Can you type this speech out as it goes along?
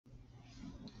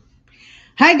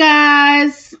Hi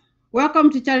guys,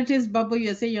 welcome to Charities Bubble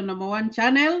USA, your number one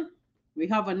channel. We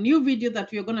have a new video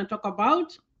that we're going to talk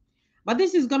about, but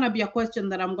this is going to be a question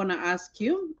that I'm going to ask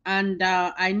you, and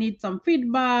I need some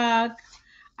feedback.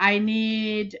 I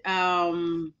need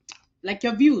like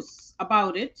your views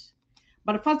about it.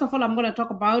 But first of all, I'm going to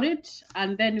talk about it,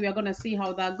 and then we are going to see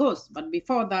how that goes. But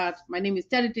before that, my name is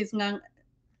Charities Ngang.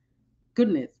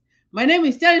 Goodness. My name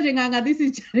is Charity Nganga. This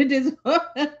is Charities.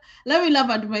 Let me laugh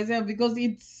at myself because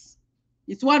it's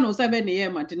 1:07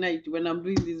 a.m. at night when I'm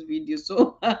doing this video.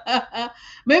 So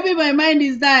maybe my mind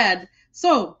is tired.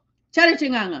 So, Charity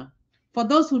Nganga, for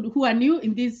those who are new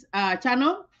in this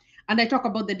channel, and I talk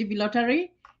about the DV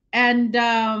lottery. And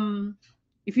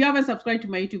if you haven't subscribed to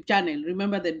my YouTube channel,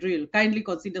 remember the drill. Kindly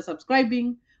consider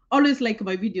subscribing. Always like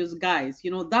my videos, guys.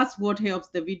 That's what helps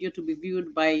the video to be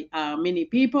viewed by many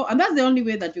people, and that's the only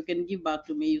way that you can give back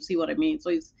to me. You see what I mean? So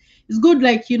it's good,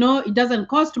 like, it doesn't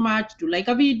cost much to like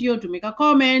a video, to make a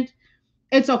comment.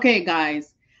 It's okay,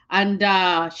 guys. And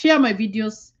share my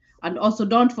videos, and also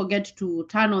don't forget to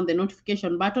turn on the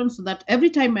notification button so that every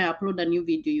time I upload a new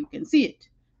video you can see it.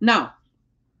 Now,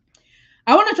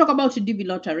 I want to talk about the DV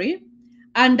lottery,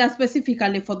 and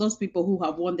specifically for those people who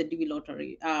have won the DV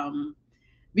lottery.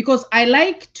 Because I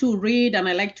like to read and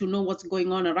I like to know what's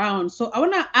going on around. So I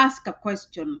want to ask a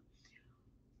question.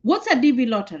 What's a DV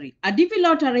lottery? A DV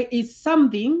lottery is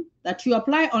something that you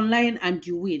apply online and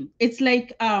you win. It's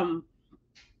like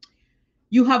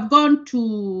you have gone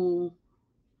to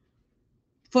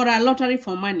for a lottery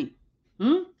for money.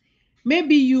 Hmm?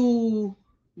 Maybe you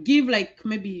give like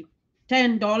maybe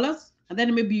 $10, and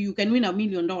then maybe you can win $1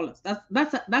 million.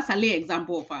 That's a lay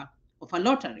example of a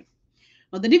lottery.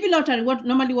 Now, the DV lottery,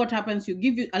 what happens, you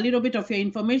give you a little bit of your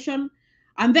information,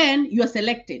 and then you are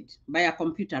selected by a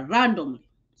computer randomly.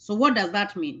 So what does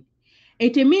that mean?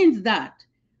 It means that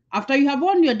after you have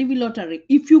won your DV lottery,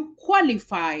 if you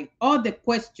qualify all the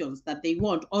questions that they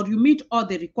want, or you meet all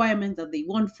the requirements that they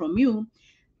want from you,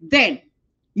 then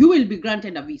you will be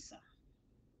granted a visa.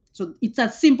 So it's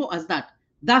as simple as that.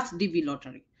 That's DV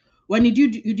lottery. When you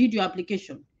did your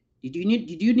application, did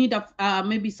you need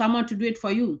maybe someone to do it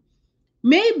for you?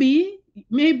 Maybe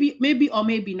or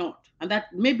maybe not. And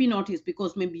that maybe not is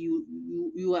because maybe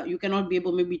you cannot be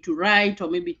able maybe to write, or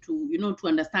maybe to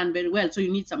understand very well, so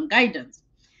you need some guidance.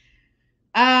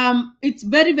 It's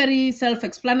very, very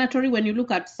self-explanatory when you look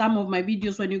at some of my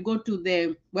videos. When you go to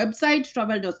the website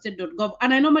travel.state.gov,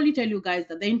 and I normally tell you guys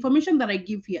that the information that I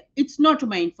give here, it's not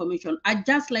my information. I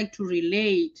just like to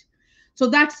relay it so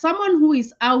that someone who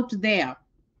is out there,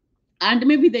 and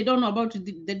maybe they don't know about the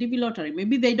DV lottery.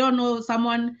 Maybe they don't know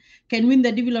someone can win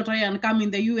the DV lottery and come in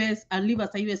the US and live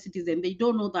as a US citizen. They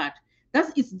don't know that.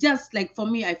 It's just like, for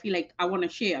me, I feel like I want to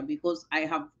share because I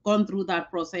have gone through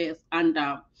that process, and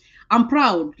I'm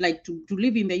proud, like, to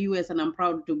live in the US, and I'm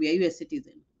proud to be a US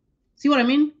citizen. See what I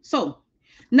mean? So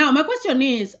now my question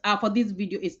is, for this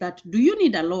video, is that, do you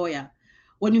need a lawyer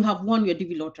when you have won your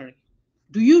DV lottery?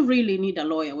 Do you really need a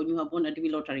lawyer when you have won a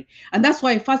DV lottery? And that's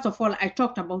why, first of all, I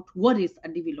talked about what is a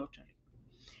DV lottery.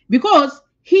 Because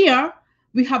here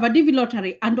we have a DV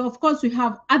lottery, and of course we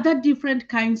have other different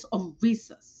kinds of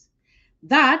visas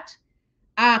that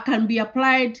can be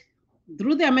applied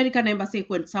through the American embassy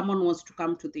when someone wants to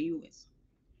come to the US.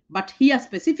 But here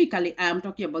specifically, I am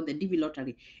talking about the DV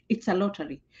lottery. It's a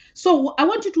lottery. So I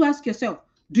want you to ask yourself,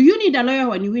 do you need a lawyer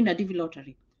when you win a DV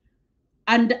lottery?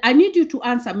 And I need you to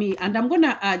answer me, and I'm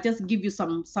gonna just give you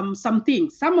some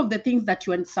things, some of the things that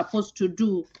you are supposed to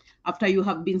do after you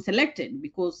have been selected,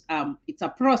 because it's a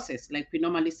process. Like we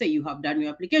normally say, you have done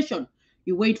your application,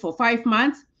 you wait for 5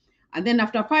 months, and then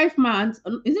after 5 months,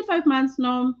 is it 5 months?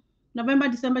 No, November,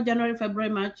 December, January, February,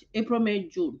 March, April, May,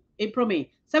 June, April,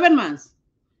 May, 7 months,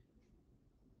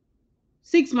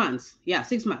 6 months. Yeah,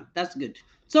 6 months. That's good.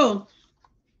 So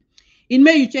in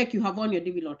May, you check you have won your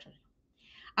DV lottery.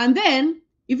 And then,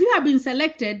 if you have been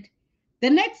selected, the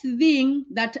next thing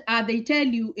that they tell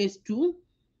you is to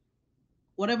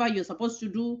whatever you're supposed to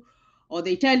do, or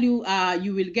they tell you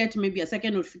you will get maybe a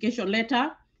second notification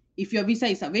letter if your visa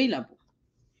is available.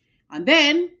 And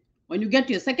then, when you get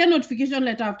your second notification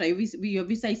letter after your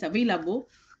visa is available,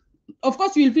 of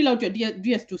course, you will fill out your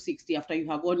DS-260 after you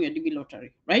have won your DV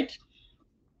lottery, right?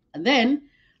 And then,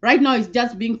 right now, it's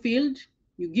just being filled.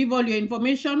 You give all your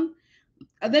information.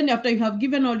 And then after you have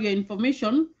given all your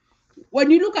information,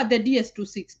 when you look at the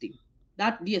DS-260,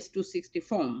 that DS-260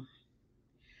 form,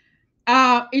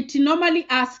 it normally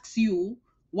asks you,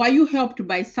 were you helped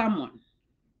by someone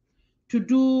to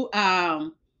do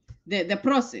the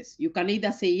process? You can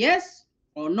either say yes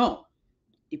or no,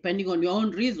 depending on your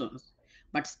own reasons.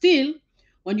 But still,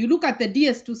 when you look at the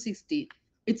DS-260,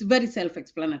 It's very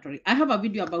self-explanatory. I have a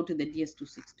video about the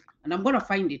DS260, and I'm gonna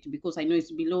find it because I know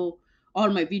it's below all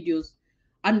my videos,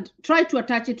 and try to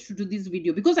attach it to this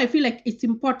video because I feel like it's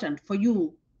important for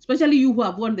you, especially you who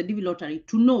have won the DV lottery,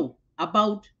 to know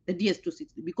about the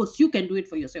DS260 because you can do it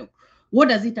for yourself. What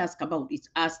does it ask about? It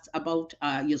asks about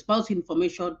your spouse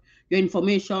information,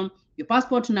 your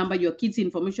passport number, your kids'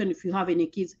 information if you have any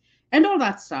kids, and all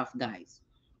that stuff, guys.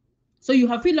 So you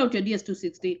have filled out your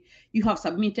DS260, you have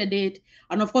submitted it,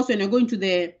 and of course, when you're going to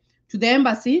the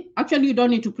embassy, actually you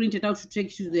don't need to print it out to take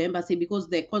it to the embassy because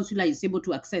the consular is able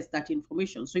to access that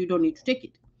information, so you don't need to take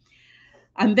it.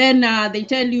 And then they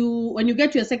tell you when you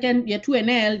get your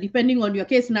 2NL, depending on your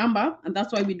case number, and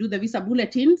that's why we do the visa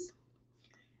bulletins,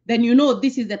 then you know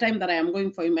this is the time that I am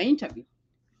going for my interview.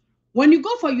 When you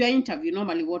go for your interview,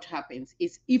 normally what happens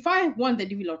is if I won the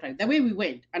DV lottery, the way we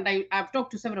went, and I've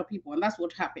talked to several people, and that's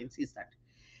what happens is that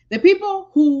the people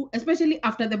who, especially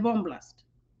after the bomb blast,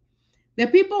 the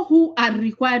people who are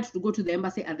required to go to the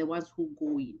embassy are the ones who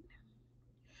go in.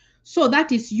 So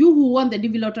that is you who won the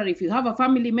DV lottery. If you have a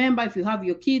family member, if you have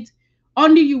your kids,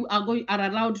 only you are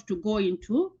allowed to go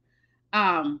into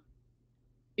the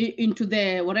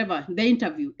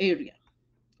interview area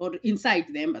or inside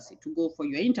the embassy to go for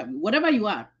your interview. Whatever you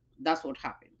are, that's what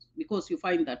happens. Because you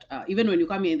find that even when you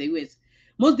come here in the US,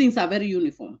 most things are very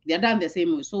uniform. They're done the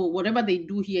same way. So whatever they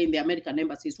do here in the American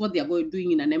embassy is what they are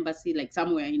doing in an embassy like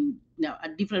somewhere in a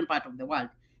different part of the world.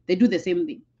 They do the same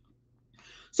thing.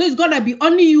 So it's gonna be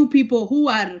only you people who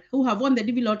have won the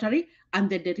DV lottery and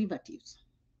the derivatives.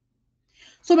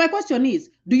 So my question is,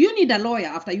 do you need a lawyer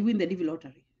after you win the DV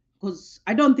lottery? Because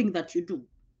I don't think that you do.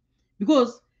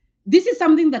 Because this is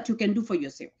something that you can do for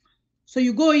yourself. So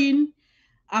you go in,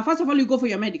 first of all, you go for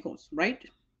your medicals, right?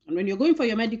 And when you're going for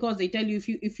your medicals, they tell you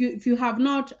if you have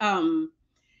not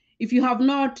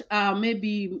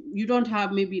maybe you don't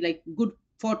have maybe like good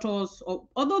photos, or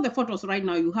although the photos right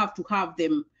now you have to have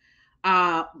them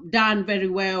done very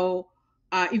well,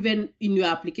 even in your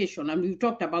application, and we've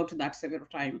talked about that several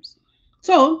times.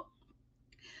 So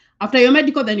after your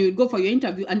medical, then you go for your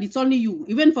interview, and it's only you.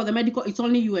 Even for the medical, it's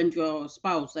only you and your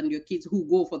spouse and your kids who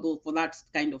go for that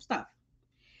kind of stuff.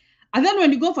 And then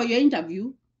when you go for your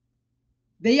interview,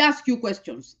 they ask you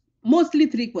questions, mostly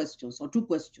 3 questions or 2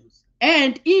 questions.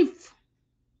 And if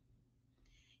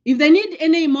they need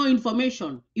any more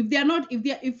information,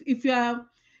 if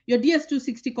your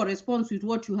DS260 corresponds with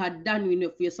what you had done in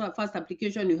your first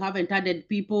application, you haven't added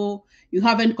people, you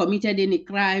haven't committed any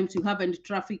crimes, you haven't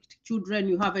trafficked children,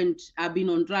 you haven't been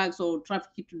on drugs or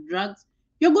trafficked to drugs,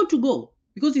 you're good to go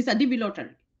because it's a DV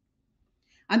lottery.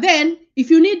 And then if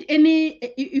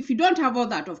you don't have all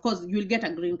that, of course, you'll get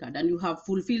a green card and you have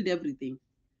fulfilled everything.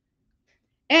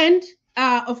 And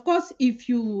of course, if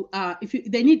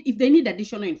they need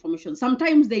additional information,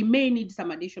 sometimes they may need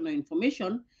some additional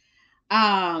information.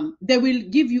 They will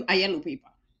give you a yellow paper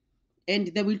and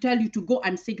they will tell you to go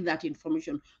and seek that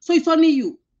information. So it's only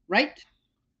you, right?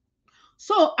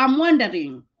 So I'm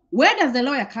wondering, where does the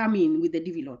lawyer come in with the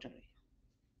DV lottery?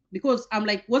 Because I'm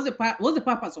like, what's the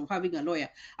purpose of having a lawyer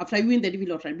after you win the DV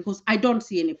lottery? Because I don't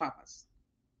see any purpose.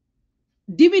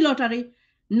 DV lottery,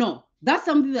 no. That's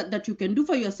something that you can do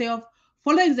for yourself.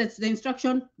 Following the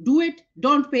instruction, do it.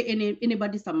 Don't pay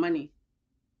anybody some money.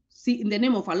 See, in the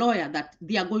name of a lawyer, that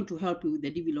they are going to help you with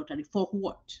the DV lottery. For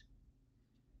what?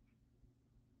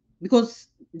 Because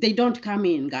they don't come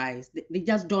in, guys. They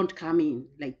just don't come in.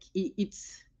 Like,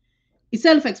 it's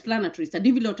self-explanatory. It's a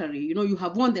DV lottery. You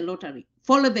have won the lottery.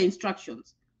 Follow the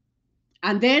instructions.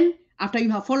 And then after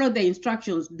you have followed the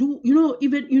instructions, even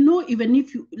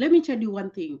if you, let me tell you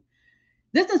one thing.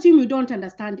 Let's assume you don't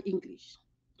understand English,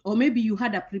 or maybe you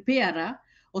had a preparer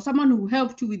or someone who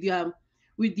helped you with your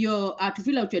to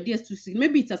fill out your DS260.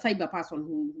 Maybe it's a cyber person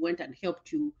who went and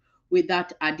helped you with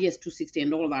that DS260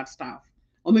 and all that stuff,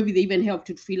 or maybe they even helped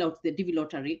you to fill out the DV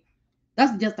lottery.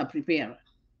 That's just a preparer.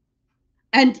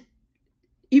 And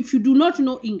if you do not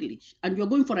know English and you're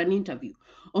going for an interview,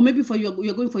 or maybe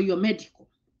you're going for your medical,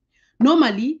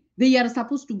 normally they are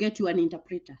supposed to get you an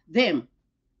interpreter. Them,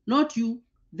 not you,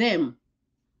 them.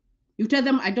 You tell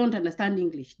them, I don't understand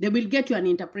English. They will get you an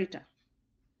interpreter.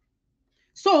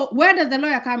 So where does the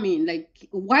lawyer come in? Like,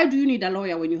 why do you need a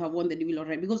lawyer when you have won the DV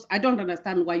lottery? Because I don't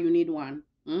understand why you need one.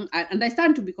 And I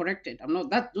stand to be corrected. I'm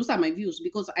not that. Those are my views,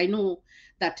 because I know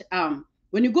that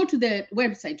when you go to the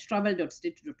website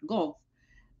travel.state.gov,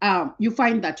 you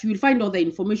will find all the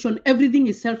information. Everything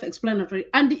is self-explanatory,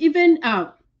 and even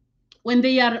when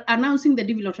they are announcing the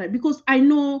DV lottery, because I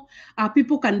know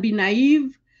people can be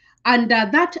naive. And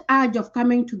that urge of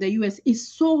coming to the US is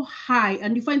so high.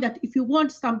 And you find that if you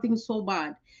want something so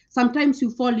bad, sometimes you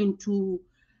fall into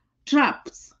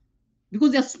traps,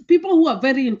 because there's people who are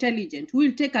very intelligent who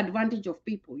will take advantage of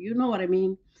people. You know what I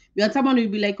mean? Because someone will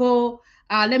be like, oh,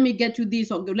 let me get you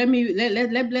this, or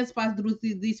let's pass through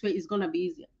this way. It's gonna be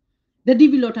easier. The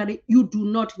DV lottery, you do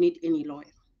not need any lawyer.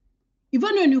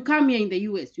 Even when you come here in the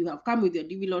US, you have come with your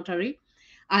DV lottery,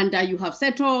 and you have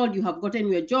settled, you have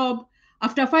gotten your job.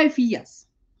 After 5 years,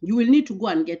 you will need to go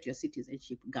and get your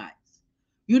citizenship, guys.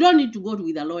 You don't need to go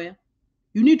with a lawyer.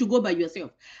 You need to go by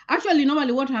yourself. Actually,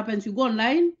 normally what happens, you go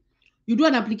online, you do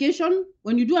an application.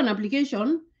 When you do an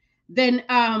application, then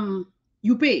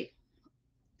you pay.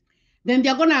 Then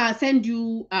they're gonna send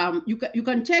you. You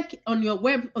can check on your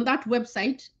on that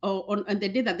website, or on the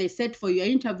day that they set for your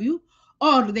interview,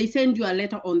 or they send you a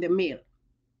letter on the mail.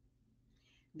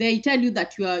 They tell you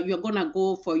that you're gonna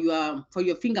go for your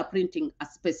fingerprinting a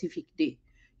specific day.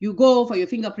 You go for your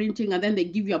fingerprinting, and then they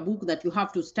give you a book that you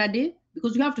have to study,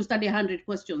 because you have to study 100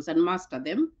 questions and master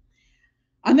them.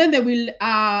 And then they will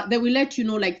let you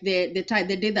know, like, the time,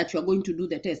 the day that you are going to do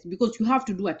the test, because you have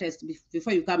to do a test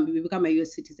before you become a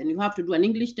US citizen. You have to do an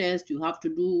English test, you have to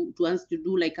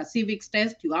do like a civics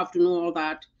test, you have to know all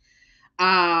that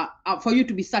for you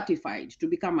to be certified to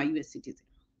become a US citizen.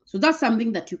 So that's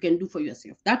something that you can do for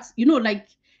yourself. That's, like,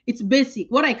 it's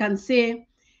basic. What I can say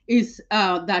is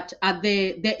that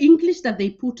the English that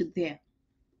they put there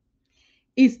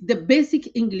is the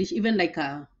basic English, even like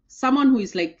someone who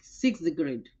is like 6th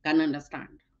grade can understand.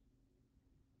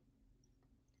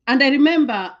 And I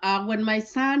remember when my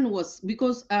son was,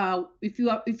 because if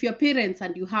you're parents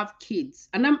and you have kids,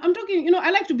 and I'm talking, I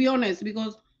like to be honest,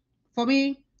 because for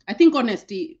me, I think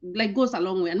honesty like goes a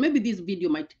long way. And maybe this video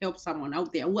might help someone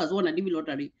out there who has won a DV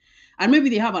lottery, and maybe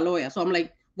they have a lawyer. So I'm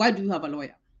like, why do you have a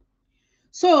lawyer?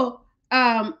 So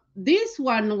this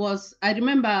one was, I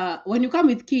remember, when you come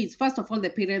with kids, first of all, the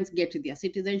parents get their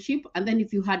citizenship. And then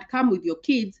if you had come with your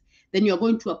kids, then you're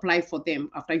going to apply for them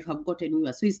after you have gotten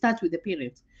yours. So it starts with the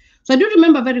parents. So I do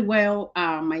remember very well,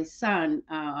 my son,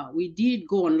 we did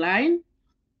go online,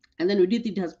 and then we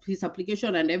did his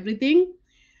application and everything.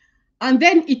 And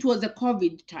then it was the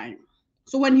COVID time.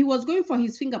 So when he was going for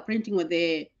his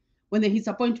fingerprinting, when his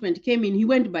appointment came in, he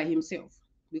went by himself,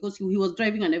 because he was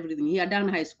driving and everything. He had done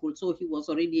high school, so he was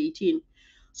already 18.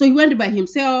 So he went by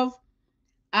himself.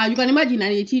 You can imagine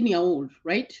an 18-year-old,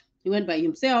 right? He went by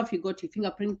himself. He got his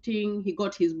fingerprinting. He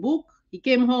got his book. He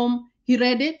came home. He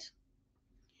read it.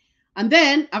 And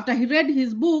then after he read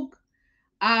his book,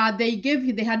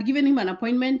 they had given him an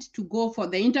appointment to go for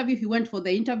the interview. He went for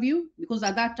the interview, because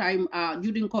at that time,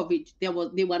 during COVID,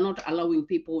 they were not allowing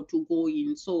people to go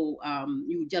in. So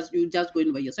you just go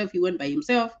in by yourself. He went by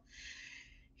himself.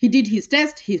 He did his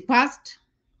test. He passed.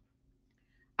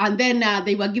 And then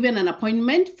they were given an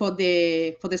appointment for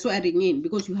the swearing in,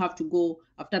 because you have to go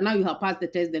after, now you have passed the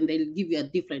test. Then they'll give you a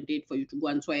different date for you to go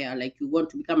and swear, like you want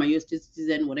to become a US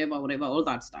citizen, whatever, all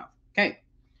that stuff. Okay.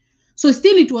 So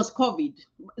still it was COVID.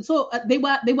 So they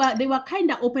were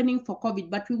kind of opening for COVID,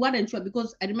 but we weren't sure,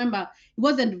 because I remember it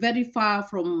wasn't very far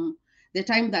from the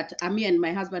time that me and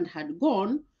my husband had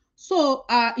gone. So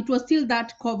it was still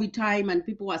that COVID time, and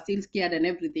people were still scared and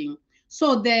everything.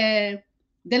 So the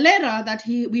letter that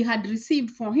we had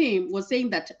received for him was saying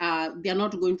that they are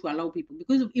not going to allow people,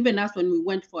 because even us, when we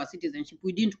went for a citizenship,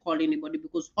 we didn't call anybody,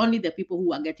 because only the people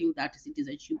who are getting that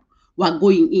citizenship were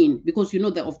going in, because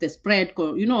of the spread,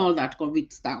 all that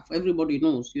COVID stuff. Everybody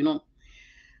knows.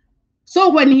 So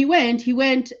when he went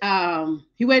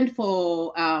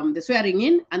for the swearing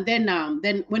in, and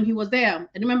then when he was there,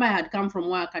 I remember I had come from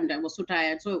work and I was so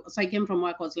tired. So I came from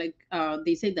work. I was like,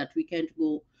 they said that we can't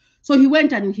go. So he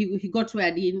went and he got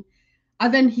sweared in,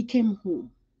 and then he came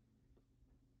home.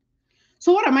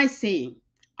 So what am I saying?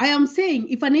 I am saying,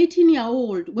 if an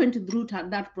 18-year-old went through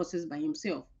that process by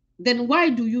himself, then why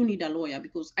do you need a lawyer?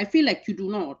 Because I feel like you do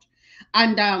not.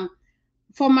 And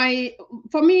for me,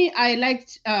 I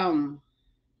liked when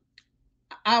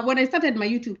I started my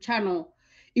YouTube channel,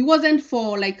 it wasn't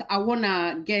for like I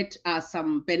wanna get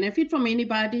some benefit from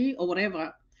anybody or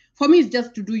whatever. For me, it's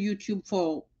just to do YouTube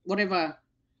for whatever,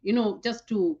 just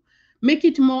to make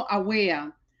it more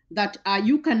aware that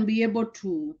you can be able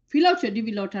to fill out your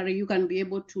DV lottery, you can be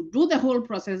able to do the whole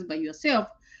process by yourself,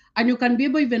 and you can be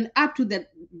able even up to the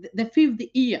 5th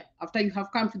year after you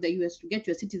have come to the US to get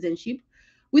your citizenship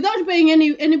without paying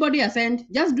anybody a cent,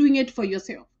 just doing it for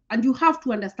yourself. And you have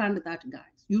to understand that,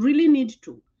 guys. You really need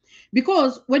to.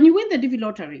 Because when you win the DV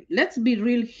lottery, let's be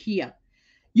real here,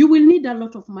 you will need a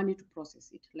lot of money to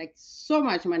process it. Like, so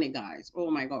much money, guys.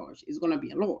 Oh my gosh, it's going to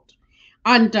be a lot.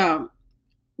 And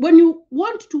when you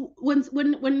want to,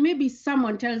 when maybe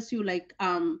someone tells you like,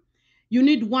 you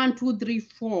need 1, 2, 3,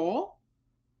 4,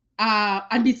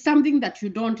 and it's something that you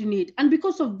don't need. And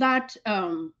because of that,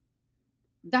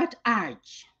 that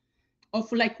urge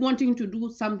of like wanting to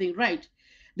do something right,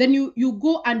 then you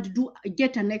go and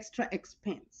get an extra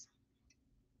expense.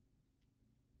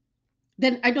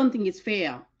 Then I don't think it's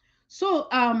fair. So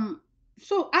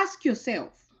ask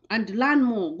yourself and learn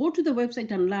more. Go to the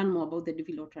website and learn more about the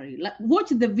DV lottery. Watch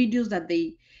the videos that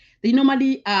they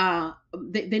normally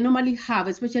they normally have,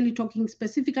 especially talking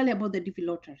specifically about the DV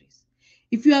lotteries.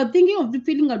 If you are thinking of the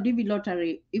filling of DV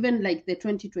lottery, even like the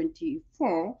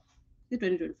 2024, the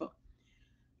 2024,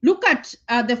 look at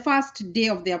the first day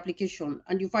of the application,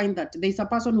 and you find that there's a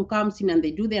person who comes in and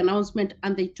they do the announcement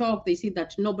and they talk. They say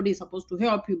that nobody is supposed to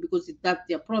help you because that's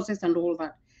their process and all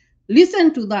that.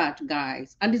 Listen to that,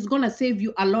 guys, and it's gonna save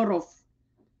you a lot of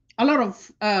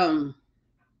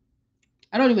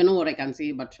I don't even know what I can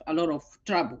say, but a lot of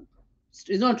trouble.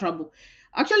 It's not trouble.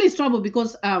 Actually, it's trouble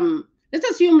because let's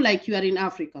assume like you are in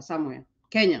Africa somewhere,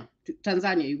 Kenya,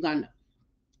 Tanzania, Uganda.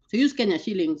 So use Kenya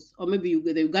shillings, or maybe you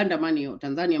get the Uganda money or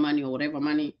Tanzania money or whatever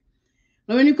money.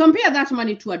 Now, when you compare that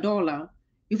money to a dollar,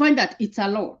 you find that it's a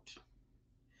lot.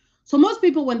 So most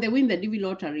people, when they win the DV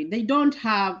lottery, there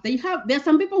are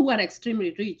some people who are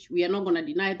extremely rich. We are not going to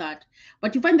deny that.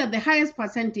 But you find that the highest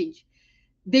percentage,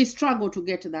 they struggle to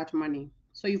get that money.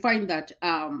 So you find that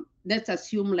let's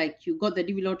assume like you got the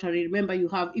DV lottery. Remember, you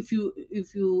have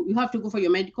you have to go for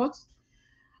your medicals,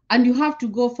 and you have to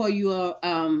go for your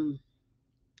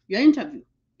interview.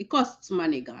 It costs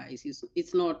money, guys.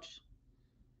 It's not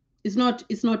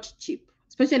cheap,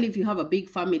 especially if you have a big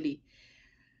family.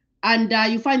 And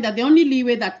you find that the only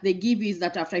leeway that they give is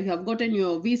that after you have gotten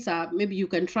your visa, maybe you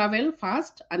can travel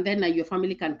first, and then your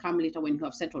family can come later when you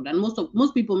have settled. And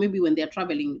most people, maybe when they're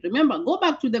traveling, remember, go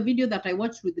back to the video that I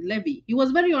watched with Levy. He was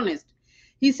very honest.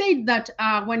 He said that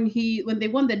when they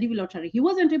won the DV lottery, he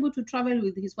wasn't able to travel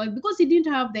with his wife because he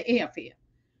didn't have the airfare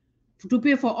to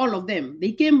pay for all of them.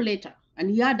 They came later, and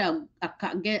he had a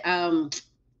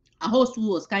host who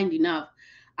was kind enough,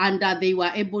 and they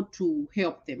were able to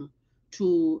help them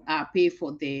to pay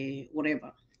for the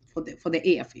whatever for the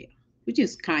airfare, which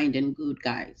is kind and good,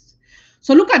 guys.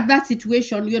 So look at that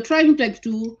situation. You're trying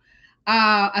to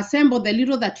assemble the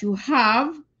little that you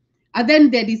have, and then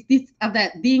there is this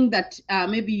other thing that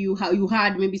maybe you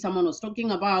had maybe someone was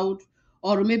talking about,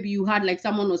 or maybe you had like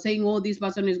someone was saying, oh, this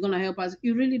person is going to help us.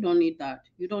 You really don't need that.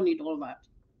 You don't need all that.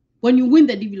 When you win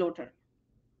the DV lottery,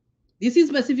 this is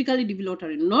specifically DV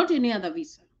lottery, not any other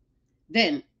visa,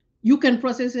 then you can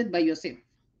process it by yourself.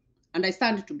 And I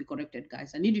stand to be corrected,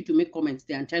 guys. I need you to make comments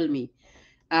there and tell me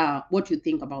what you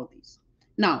think about this.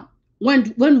 Now,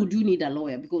 when would you need a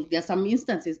lawyer? Because there are some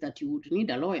instances that you would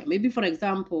need a lawyer. Maybe, for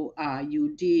example, for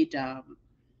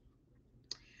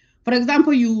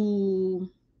example, you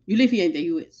live here in the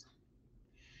US,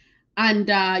 and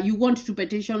you want to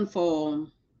petition for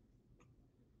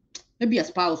maybe a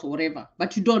spouse or whatever,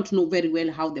 but you don't know very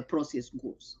well how the process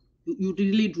goes. You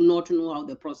really do not know how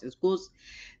the process goes.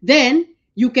 Then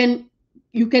you can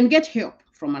get help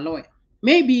from a lawyer.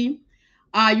 Maybe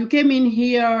you came in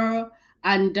here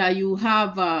and you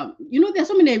have there's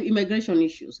so many immigration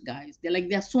issues, guys.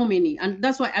 There's so many, and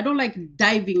that's why I don't like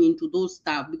diving into those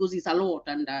stuff, because it's a lot,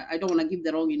 and I don't want to give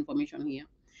the wrong information here.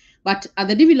 But at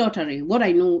the DV lottery, what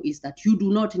I know is that you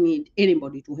do not need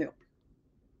anybody to help.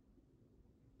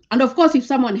 And of course, if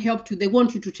someone helped you, they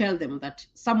want you to tell them that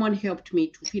someone helped me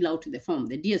to fill out the form,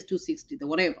 the DS-260, the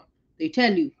whatever. They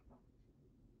tell you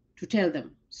to tell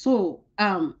them. So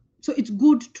so it's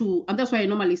good to, and that's why I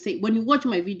normally say, when you watch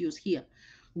my videos here,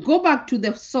 go back to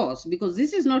the source, because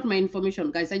this is not my information,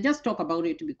 guys. I just talk about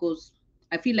it because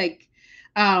I feel like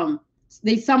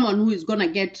there's someone who is gonna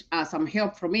get some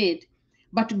help from it.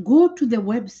 But go to the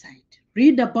website,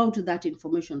 read about that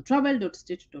information,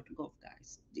 travel.state.gov,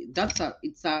 guys.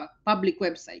 It's a public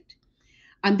website.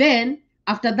 And then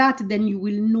after that, then you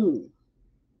will know.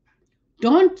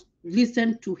 Don't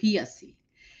listen to hearsay.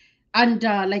 And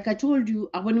like I told you,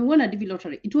 when we won a DV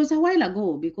lottery, it was a while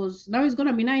ago, because now it's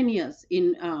gonna be 9 years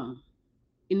in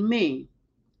May.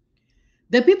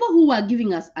 The people who were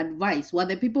giving us advice were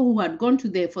the people who had gone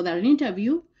for their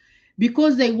interview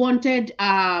because they wanted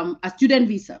a student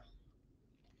visa.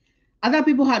 Other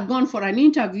people had gone for an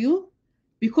interview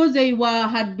because they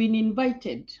had been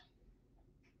invited,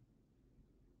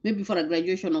 maybe for a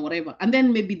graduation or whatever, and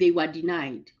then maybe they were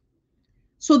denied.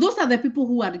 So those are the people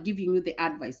who are giving you the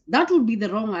advice. That would be the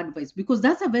wrong advice, because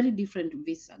that's a very different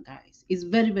visa, guys. It's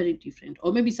very, very different.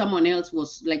 Or maybe someone else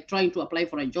was like trying to apply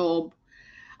for a job,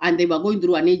 and they were going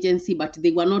through an agency, but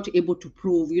they were not able to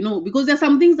prove, because there's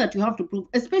some things that you have to prove,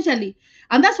 especially,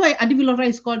 and that's why a DV lottery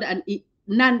is called an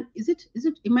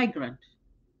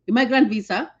immigrant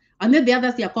visa, And then the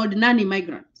others, they are called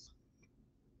non-immigrants.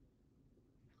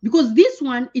 Because this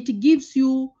one, it gives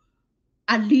you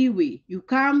a leeway. You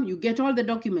come, you get all the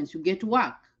documents, you get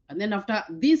work. And then after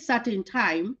this certain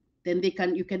time, then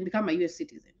you can become a US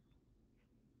citizen.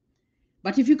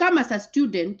 But if you come as a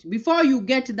student, before you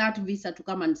get that visa to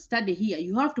come and study here,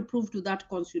 you have to prove to that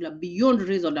consular beyond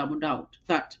reasonable doubt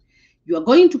that you are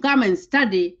going to come and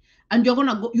study, and you're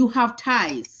gonna go, you have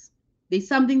ties. There's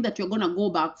something that you're gonna go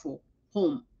back for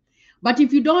home. But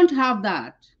if you don't have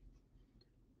that,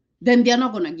 then they're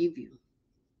not gonna give you.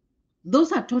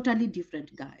 Those are totally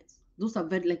different, guys. Those are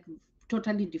very like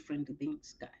totally different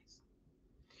things, guys.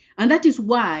 And that is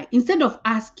why instead of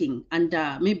asking and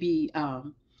maybe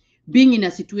being in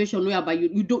a situation whereby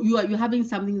you're having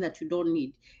something that you don't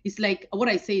need, it's like what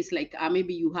I say is like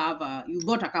maybe you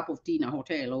bought a cup of tea in a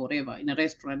hotel or whatever in a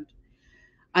restaurant,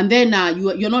 and then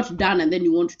you're not done, and then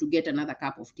you want to get another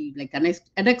cup of tea, like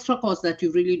an extra cost that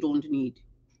you really don't need.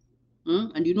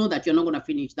 And you know that you're not going to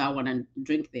finish that one and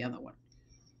drink the other one,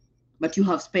 but you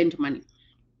have spent money.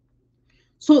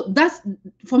 So that's,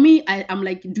 for me, I'm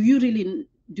like, do you really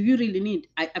need?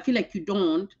 I feel like you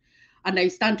don't, and I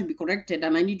stand to be corrected,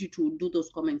 and I need you to do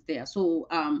those comments there. So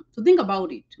so think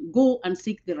about it. Go and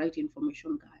seek the right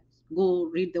information, guys. Go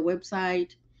read the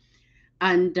website,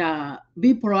 and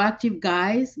be proactive,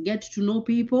 guys. Get to know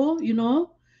people,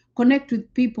 connect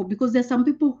with people, because there's some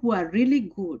people who are really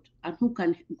good and who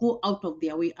can go out of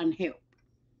their way and help.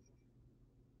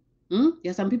 There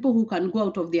are some people who can go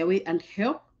out of their way and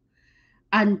help.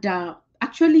 And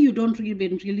actually, you don't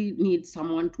even really need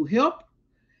someone to help.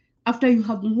 After you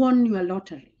have won your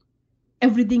lottery,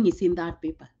 everything is in that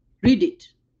paper. Read it.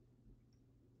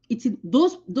 It's in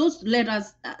those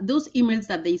letters, those emails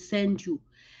that they send you.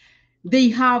 They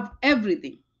have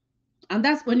everything. And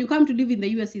that's when you come to live in the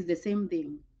US, is the same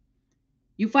thing.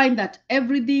 You find that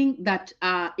everything that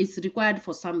is required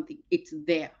for something, it's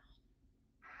there.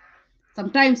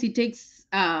 Sometimes it takes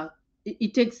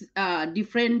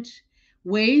different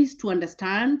ways to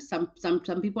understand.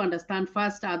 Some people understand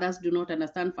faster, others do not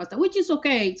understand faster, which is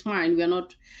okay. It's fine.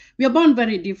 We are born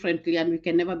very differently, and we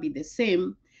can never be the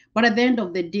same. But at the end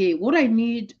of the day, what I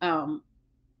need,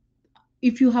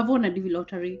 if you have won a DV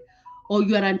lottery or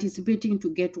you are anticipating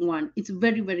to get one, it's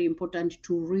very, very important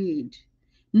to read.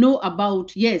 Know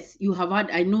about, yes, you have had,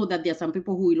 I know that there are some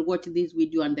people who will watch this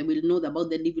video and they will know about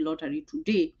the DV lottery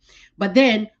today, but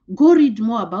then go read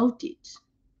more about it.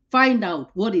 Find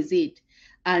out what is it,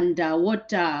 and what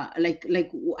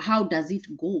like how does it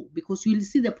go, because you'll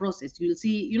see the process. You'll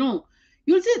see,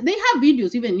 they have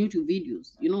videos, even YouTube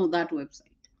videos, that website.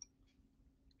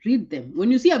 Read them. When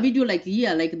you see a video like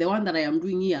here, like the one that I am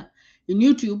doing here in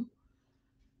YouTube,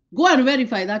 go and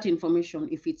verify that information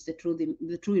if it's the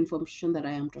true information that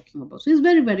I am talking about. So it's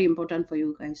very, very important for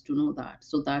you guys to know that,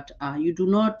 so that you do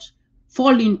not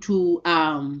fall into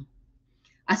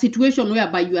a situation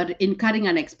whereby you are incurring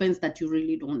an expense that you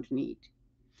really don't need.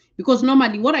 Because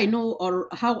normally what I know, or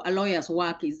how a lawyer's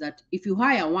work, is that if you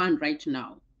hire one right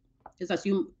now, let's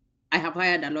assume I have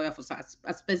hired a lawyer for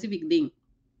a specific thing.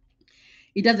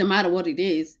 It doesn't matter what it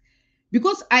is,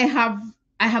 because I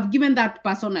have given that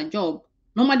person a job.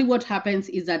 Normally what happens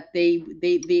is that they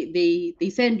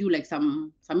send you like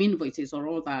some invoices or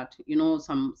all that,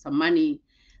 some money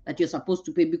that you're supposed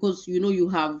to pay, because you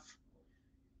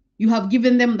have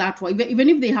given them that one. Even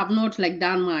if they have not like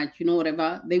done much,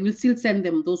 whatever, they will still send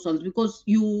them those ones, because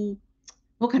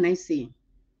what can I say,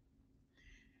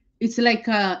 it's like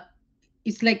a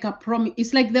promise.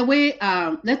 It's like the way,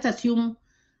 let's assume,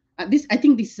 this, I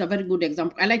think this is a very good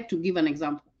example. I like to give an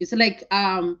example. It's like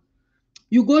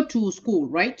you go to school,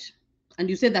 right? And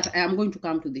you say that I am going to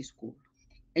come to this school,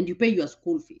 and you pay your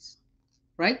school fees,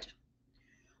 right?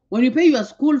 When you pay your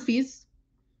school fees,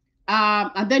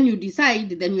 and then you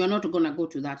decide, then you are not going to go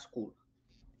to that school.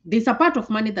 There's a part of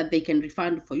money that they can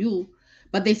refund for you,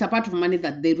 but there's a part of money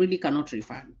that they really cannot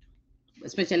refund,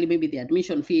 especially maybe the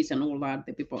admission fees and all that,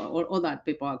 the people, all that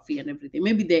paperwork fee and everything.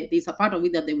 Maybe there's a part of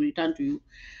it that they will return to you,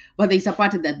 but there's a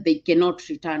part that they cannot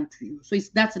return to you. So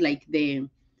that's like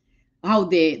how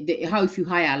if you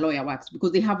hire a lawyer works,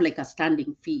 because they have like a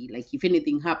standing fee. Like if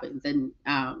anything happens, then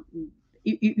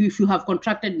if you have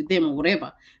contracted with them or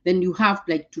whatever, then you have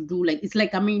like to do, like, it's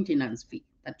like a maintenance fee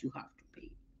that you have to pay.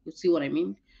 You see what I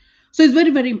mean? So it's very,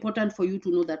 very important for you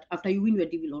to know that after you win your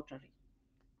DV lottery,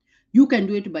 you can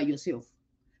do it by yourself.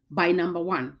 By number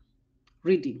one,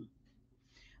 reading.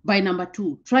 By number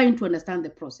two, trying to understand the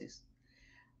process.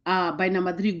 By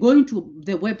number three, going to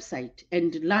the website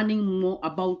and learning more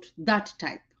about that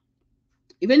type.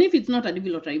 Even if it's not a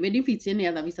DV lottery, even if it's any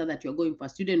other visa that you're going for,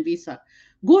 student visa,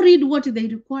 go read what they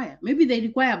require. Maybe they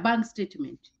require a bank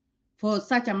statement. for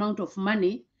such amount of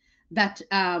money that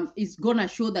is gonna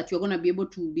show that you're gonna be able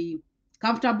to be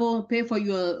comfortable, pay for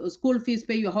your school fees,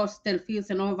 pay your hostel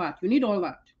fees, and all that. You need all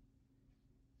that.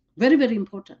 Very, very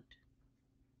important.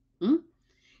 Hmm?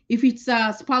 If it's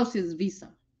a spouse's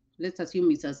visa, let's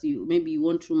assume it's as you maybe you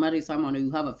want to marry someone or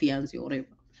you have a fiance or whatever.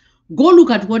 Go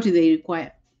look at what they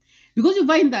require. Because you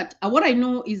find that what I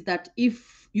know is that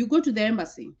if you go to the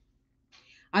embassy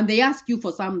and they ask you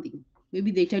for something,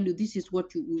 maybe they tell you this is what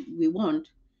we want,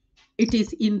 it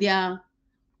is in their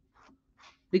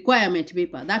requirement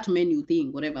paper, that menu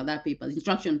thing, whatever that paper,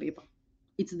 instruction paper,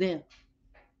 it's there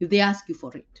if they ask you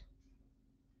for it.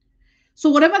 So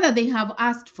whatever that they have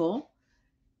asked for,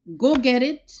 go get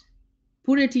it,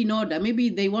 put it in order. Maybe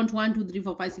they want 1, 2, 3,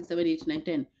 4, 5, 6, 7, 8, 9,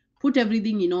 10. Put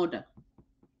everything in order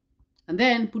and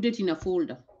then put it in a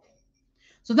folder.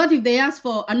 So that if they ask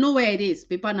for, I know where it is,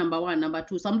 paper number 1, number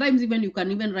 2, sometimes even you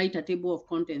can even write a table of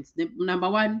contents. The number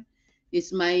 1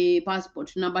 is my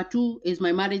passport. Number 2 is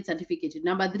my marriage certificate.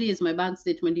 Number 3 is my bank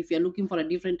statement if you're looking for a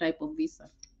different type of visa.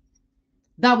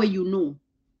 That way you know.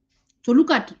 So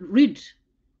read.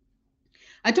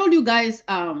 I told you guys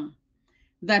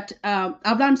that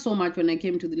I've learned so much when I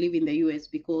came to live in the US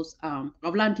because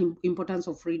I've learned the importance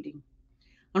of reading.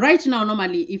 And right now,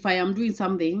 normally, if I am doing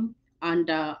something and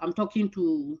I'm talking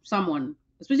to someone,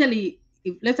 especially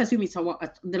if, let's assume it's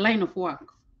the line of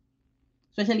work,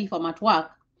 especially if I'm at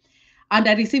work, and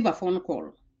I receive a phone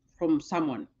call from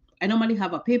someone, I normally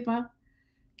have a paper.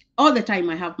 All the time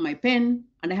I have my pen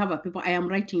and I have a paper. I am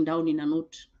writing down in a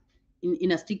note,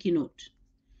 in a sticky note.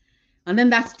 And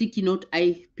then that sticky note,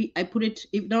 I put it,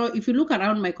 if you look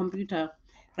around my computer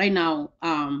right now,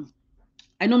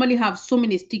 I normally have so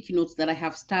many sticky notes that I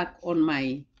have stuck on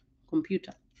my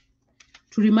computer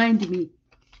to remind me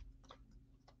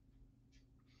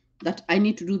that I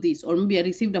need to do this, or maybe I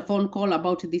received a phone call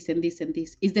about this and this and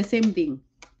this. It's the same thing.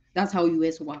 That's how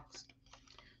US works.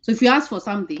 So if you ask for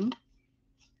something,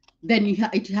 then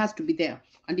it has to be there.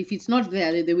 And if it's not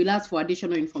there, they will ask for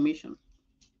additional information.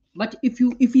 But if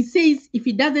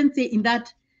it doesn't say in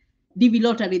that DV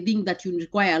lottery thing that you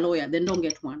require a lawyer, then don't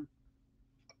get one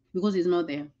because it's not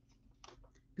there.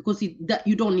 Because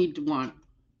you don't need one.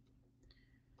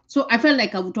 So I felt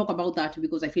like I would talk about that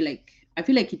because I feel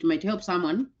like it might help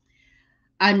someone,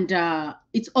 and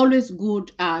it's always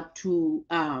good to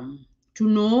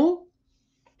know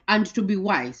and to be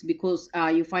wise, because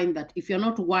you find that if you're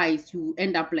not wise, you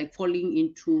end up like falling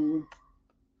into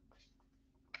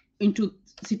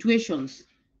situations,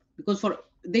 because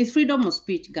there's freedom of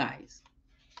speech, guys.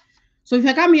 So if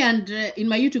I come here and in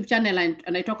my YouTube channel and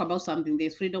I talk about something,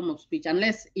 there's freedom of speech,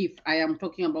 unless if I am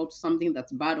talking about something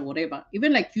that's bad or whatever.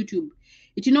 Even like YouTube,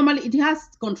 it has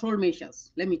control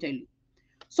measures, let me tell you.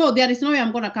 So there is no way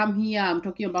I'm gonna come here, I'm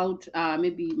talking about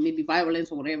maybe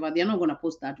violence or whatever. They're not gonna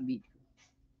post that video.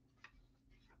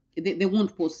 They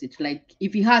won't post it. Like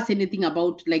if he has anything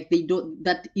about like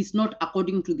that is not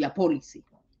according to their policy,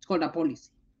 it's called a policy.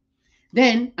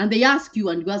 Then and they ask you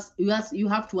and you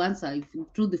have to answer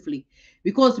truthfully,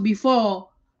 because before,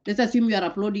 let's assume you are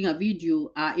uploading a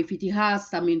video, if it has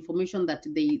some information that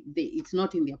it's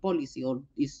not in their policy or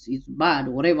is bad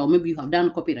or whatever, or maybe you have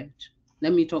done copyright.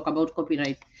 Let me talk about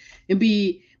copyright.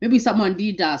 Maybe someone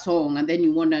did a song and then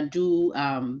you want to do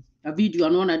a video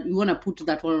and you want to put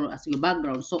that one as your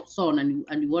background song,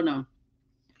 and you want to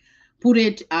put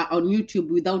it on YouTube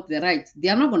without the rights. They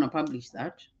are not going to publish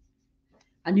that.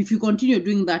 And if you continue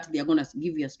doing that, they're going to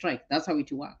give you a strike. That's how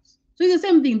it works. So it's the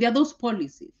same thing. There are those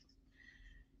policies.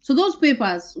 So those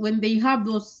papers, when they have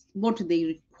what they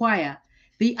require,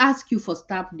 they ask you for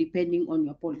stuff depending on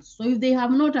your policy. So if they have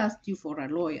not asked you for a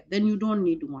lawyer, then you don't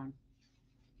need one.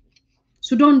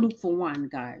 So don't look for one,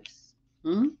 guys.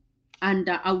 And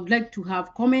I would like to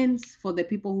have comments for the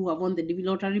people who have won the DV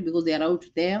lottery, because they are out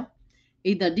there.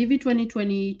 Either DV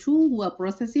 2022 who are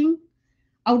processing.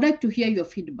 I would like to hear your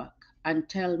feedback and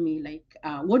tell me, like,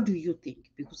 what do you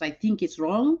think? Because I think it's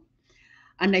wrong,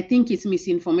 and I think it's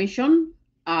misinformation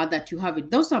that you have it.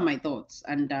 Those are my thoughts,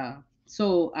 and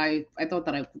so I thought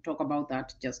that I could talk about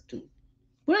that, just to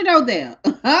put it out there.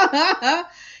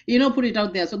 Put it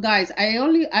out there. So guys, I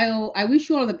wish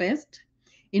you all the best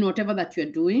in whatever that you're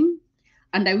doing,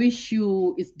 and I wish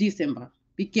you, it's December.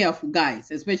 Be careful, guys,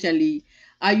 especially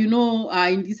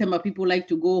in December people like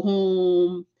to go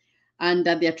home, and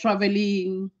they're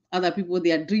traveling. Other people,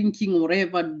 they are drinking or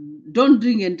whatever. Don't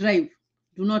drink and drive.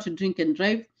 Do not drink and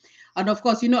drive. And of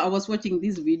course, I was watching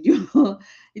this video.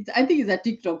 I think it's a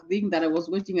TikTok thing that I was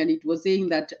watching, and it was saying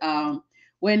that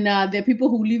when the people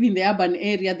who live in the urban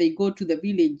area, they go to the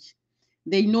village,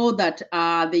 they know that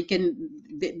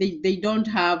they don't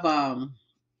have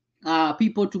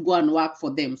people to go and work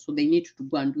for them. So they need to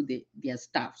go and do their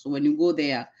stuff. So when you go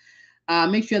there,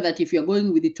 make sure that if you're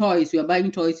going with the toys, you're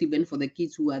buying toys even for the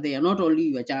kids who are there, not only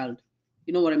your child.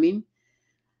 You know what I mean?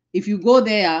 If you go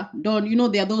there,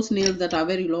 don't, there are those nails that are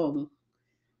very long.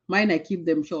 Mine, I keep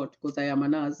them short because I am a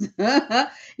nurse.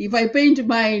 If I paint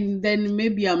mine, then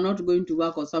maybe I'm not going to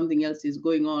work or something else is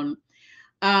going on.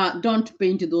 Don't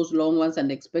paint those long ones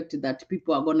and expect that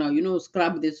people are gonna,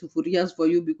 scrub the sufurias for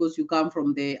you because you come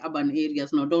from the urban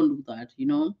areas. No, don't do that.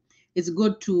 It's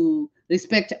good to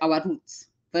respect our roots.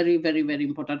 Very, very, very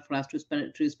important for us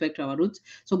to respect our roots.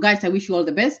 So, guys, I wish you all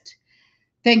the best.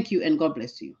 Thank you and God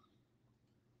bless you.